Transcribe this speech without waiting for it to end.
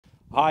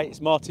Hi,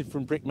 it's Martin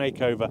from Brick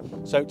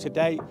Makeover. So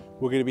today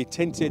we're going to be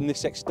tinting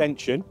this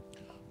extension.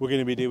 We're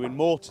going to be doing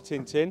mortar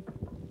tinting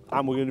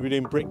and we're going to be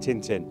doing brick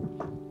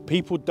tinting.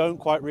 People don't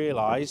quite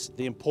realise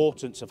the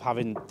importance of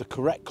having the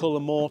correct colour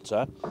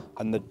mortar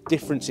and the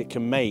difference it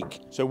can make.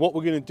 So what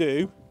we're going to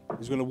do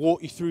is we're going to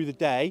walk you through the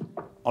day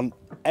on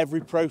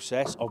every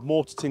process of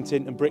mortar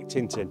tinting and brick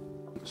tinting.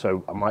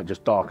 So I might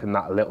just darken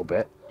that a little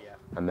bit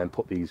and then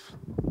put these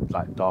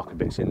like darker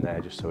bits in there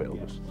just so it'll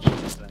just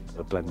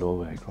blend all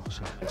the way across.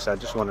 So I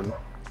just want to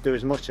do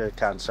as much as I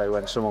can so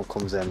when someone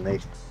comes in they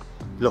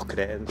look at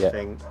it and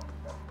think,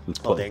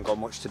 oh, they ain't got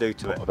much to do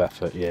to it. Of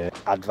effort,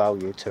 Add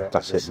value to it.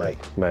 That's it, mate.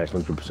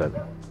 100%.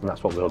 And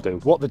that's what we'll do.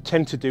 What they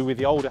tend to do with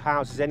the older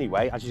houses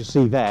anyway, as you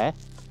see there,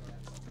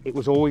 it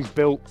was always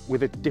built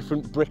with a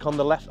different brick on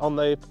the left, on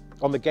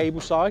the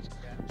gable side.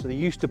 So they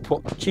used to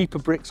put cheaper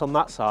bricks on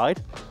that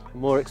side,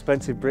 more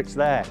expensive bricks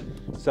there.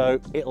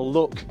 So it will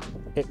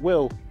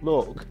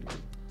look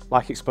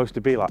like it's supposed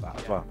to be like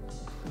that as well.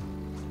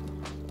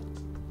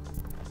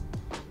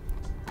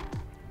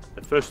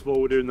 And first of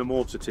all, we're doing the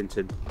mortar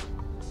tinting.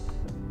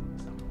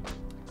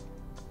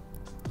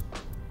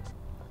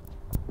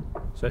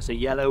 So it's a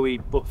yellowy,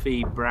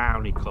 buffy,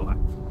 browny colour.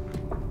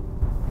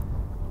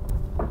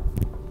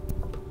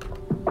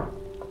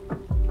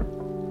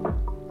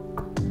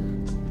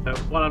 So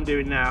what I'm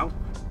doing now,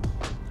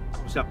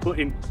 obviously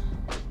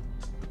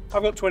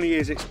I've got 20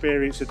 years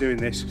experience of doing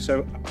this,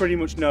 so I pretty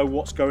much know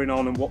what's going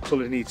on and what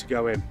colours need to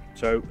go in.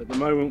 So at the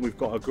moment we've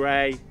got a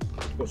grey,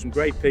 we've got some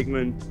grey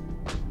pigment,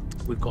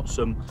 we've got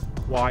some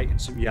white and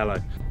some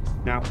yellow.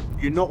 Now,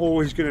 you're not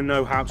always going to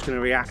know how it's going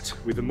to react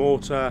with the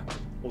mortar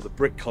or the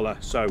brick colour.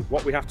 So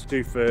what we have to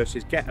do first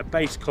is get a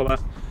base colour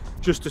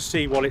just to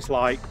see what it's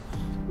like.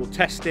 We'll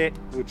test it,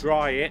 we'll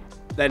dry it,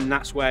 then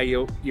that's where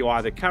you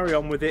either carry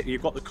on with it,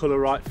 you've got the colour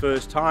right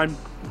first time,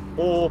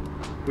 or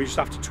we just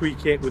have to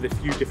tweak it with a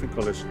few different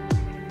colours.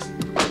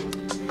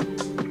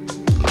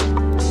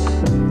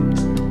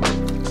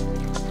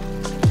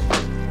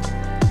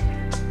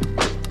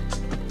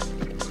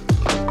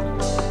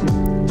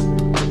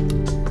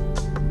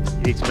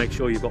 You need to make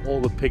sure you've got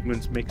all the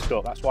pigments mixed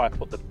up. That's why I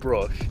put the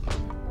brush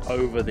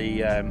over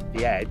the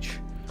edge,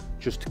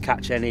 just to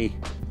catch any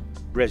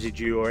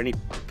residue or any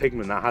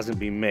pigment that hasn't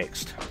been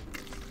mixed.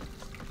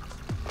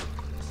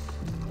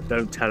 But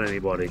don't tell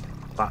anybody,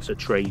 that's a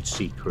trade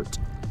secret.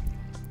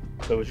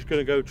 So we're just going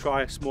to go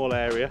try a small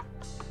area.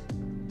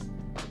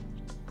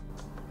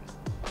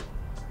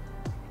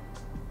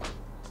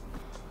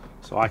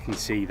 So I can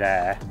see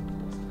there,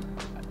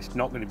 it's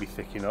not going to be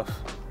thick enough,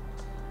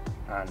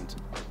 and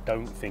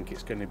don't think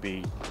it's going to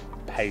be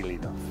pale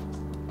enough.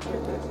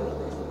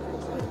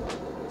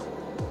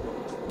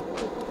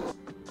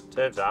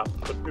 Turns out,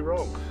 could be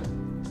wrong.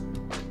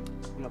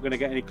 I'm not going to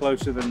get any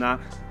closer than that.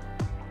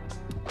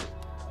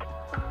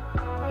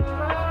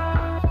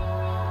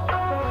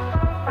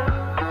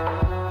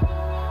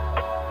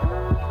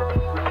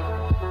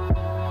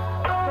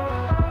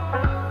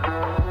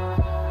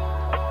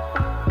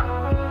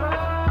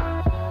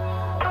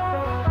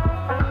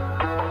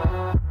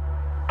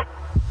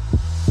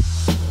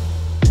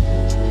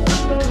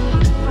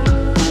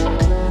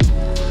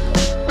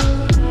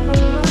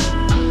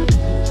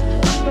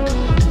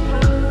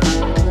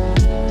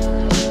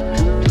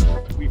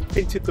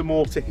 Tinted the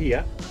mortar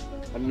here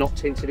and not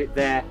tinted it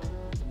there.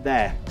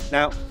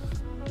 Now,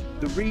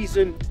 the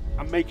reason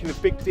I'm making a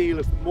big deal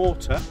of the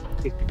mortar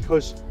is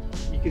because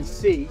you can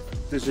see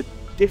there's a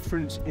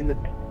difference in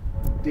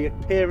the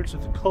appearance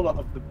of the colour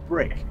of the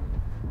brick.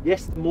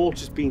 Yes, the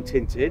mortar's been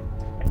tinted,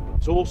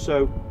 but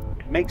it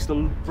makes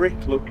the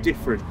brick look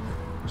different.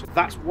 So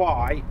that's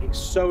why it's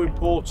so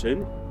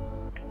important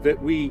that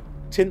we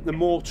tint the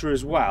mortar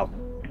as well.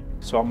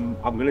 So I'm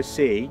going to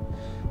see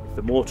if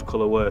the mortar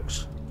colour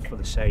works for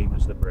the same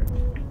as the brick.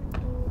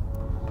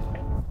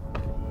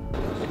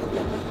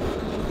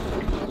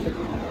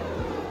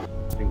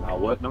 I think that'll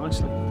work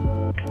nicely.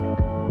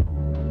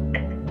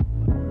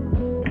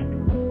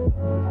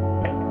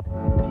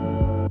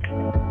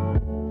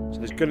 So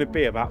there's going to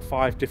be about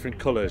 5 different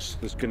colours.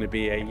 There's going to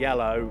be a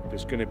yellow,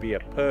 there's going to be a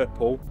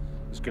purple,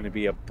 there's going to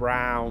be a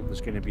brown,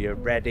 there's going to be a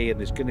reddy, and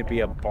there's going to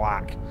be a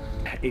black.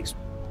 It's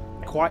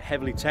quite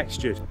heavily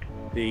textured,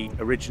 the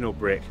original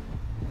brick.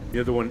 The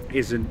other one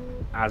isn't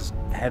as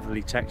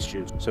heavily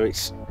textured, so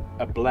it's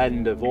a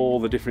blend of all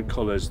the different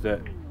colours.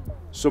 That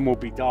some will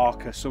be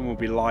darker, some will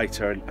be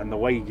lighter, and the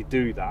way you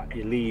do that,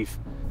 you leave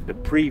the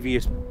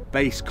previous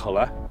base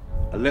colour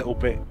a little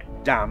bit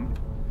damp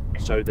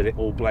so that it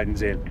all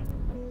blends in.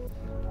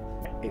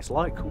 It's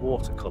like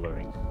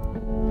watercolouring.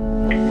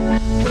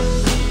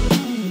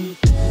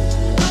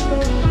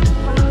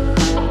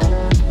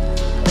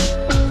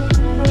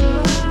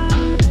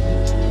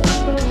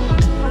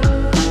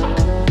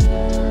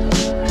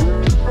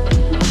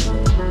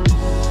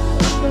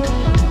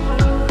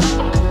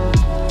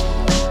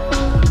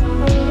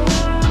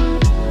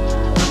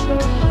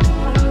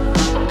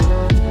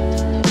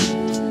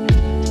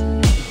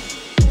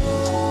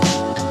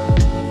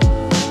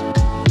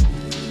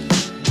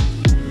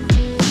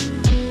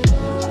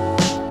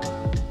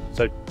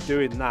 So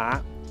doing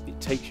that,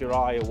 it takes your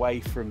eye away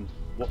from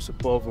what's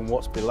above and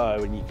what's below,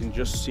 and you can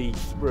just see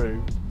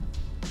through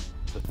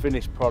the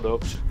finished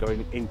product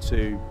going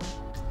into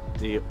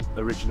the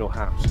original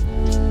house.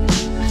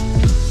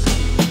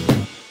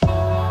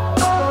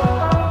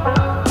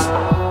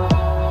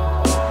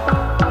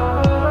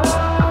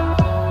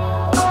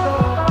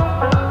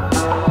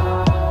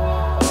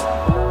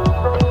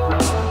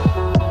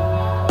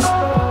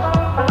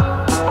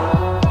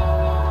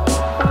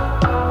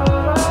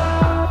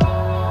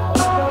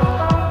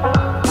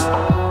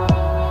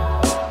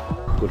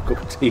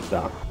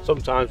 That.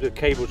 Sometimes with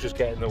cables just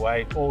get in the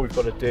way, all we've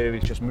got to do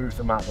is just move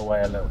them out of the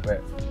way a little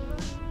bit,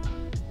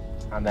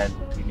 and then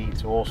we need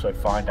to also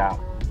find out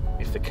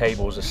if the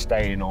cables are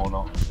staying or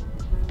not,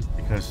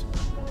 because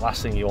the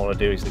last thing you want to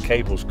do is the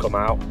cables come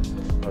out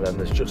and then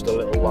there's just a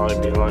little line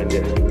behind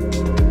it.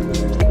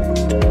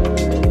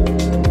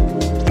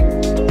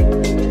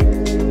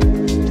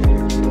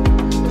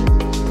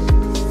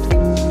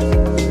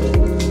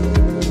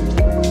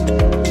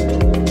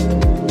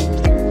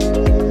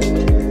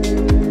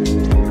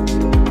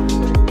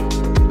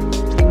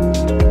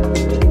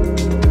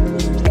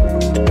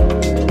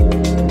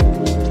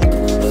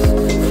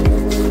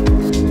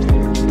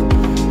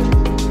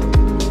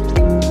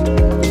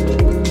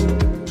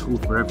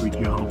 Every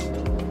job.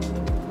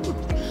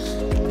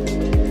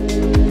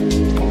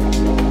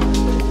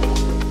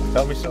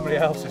 Tell me somebody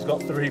else has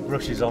got 3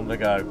 brushes on the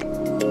go.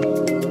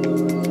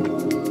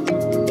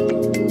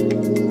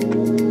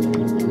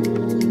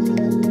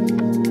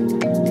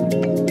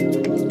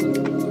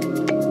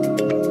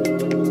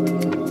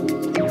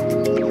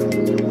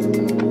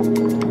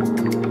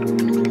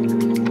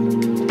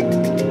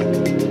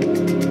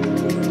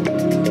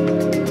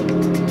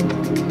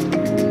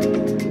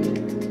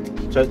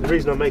 So the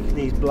reason I'm making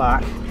these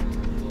black,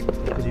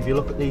 because if you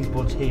look at these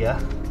buds here,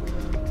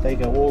 they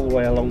go all the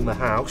way along the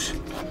house.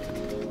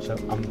 So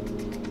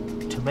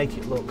to make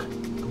it look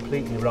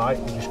completely right,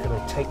 I'm just going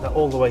to take that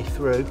all the way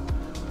through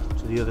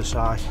to the other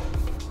side.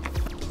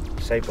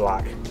 Say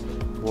black,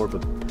 more of a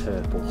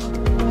purple.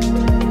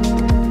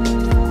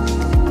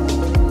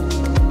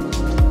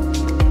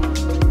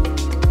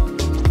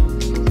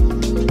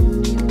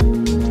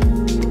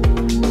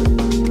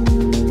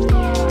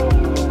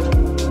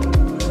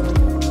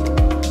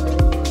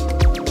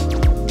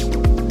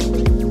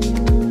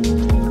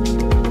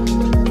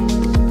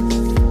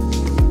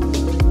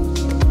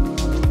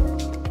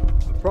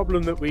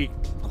 Problem that we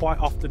quite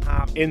often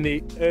have in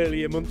the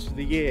earlier months of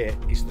the year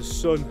is the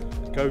sun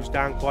goes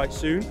down quite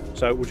soon,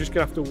 so we're just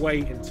gonna have to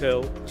wait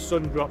until the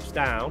sun drops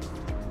down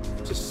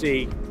to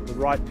see the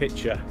right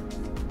picture.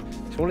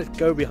 Just want it to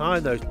go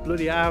behind those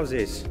bloody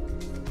houses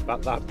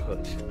about that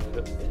much.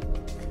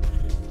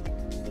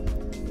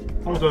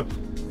 Hold on,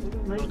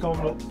 let's go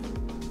on up.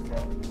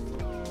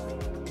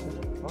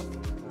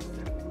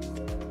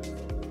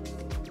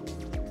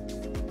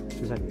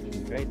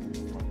 She's great.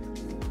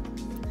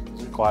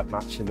 Quite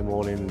match in the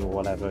morning or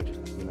whatever,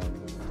 just, you know.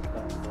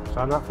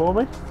 Sign that for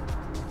me.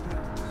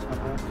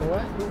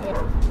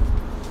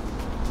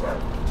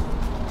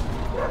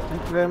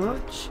 Thank you very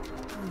much.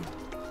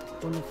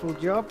 Wonderful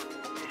job.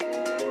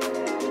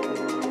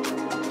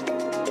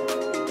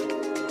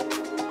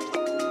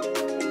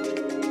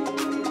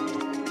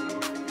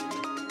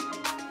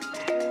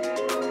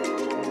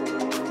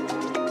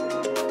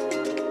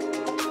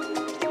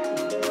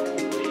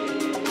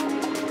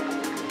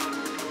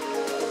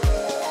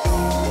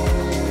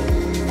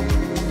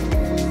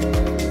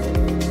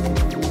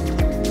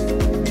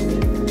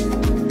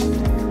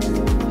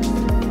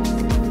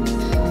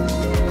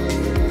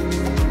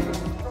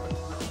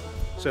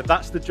 So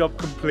that's the job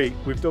complete.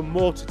 We've done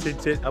mortar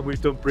tinting and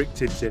we've done brick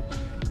tinting.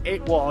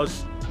 It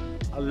was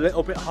a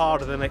little bit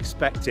harder than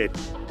expected.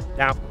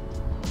 Now,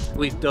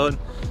 we've done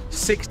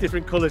 6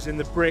 different colours in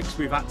the bricks.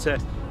 We've had to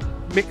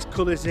mix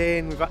colours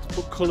in, we've had to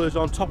put colours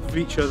on top of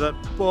each other,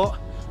 but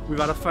we've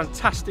had a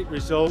fantastic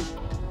result.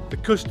 The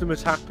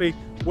customer's happy,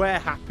 we're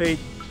happy,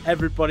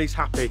 everybody's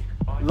happy.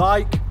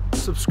 Like,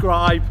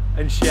 subscribe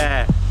and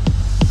share.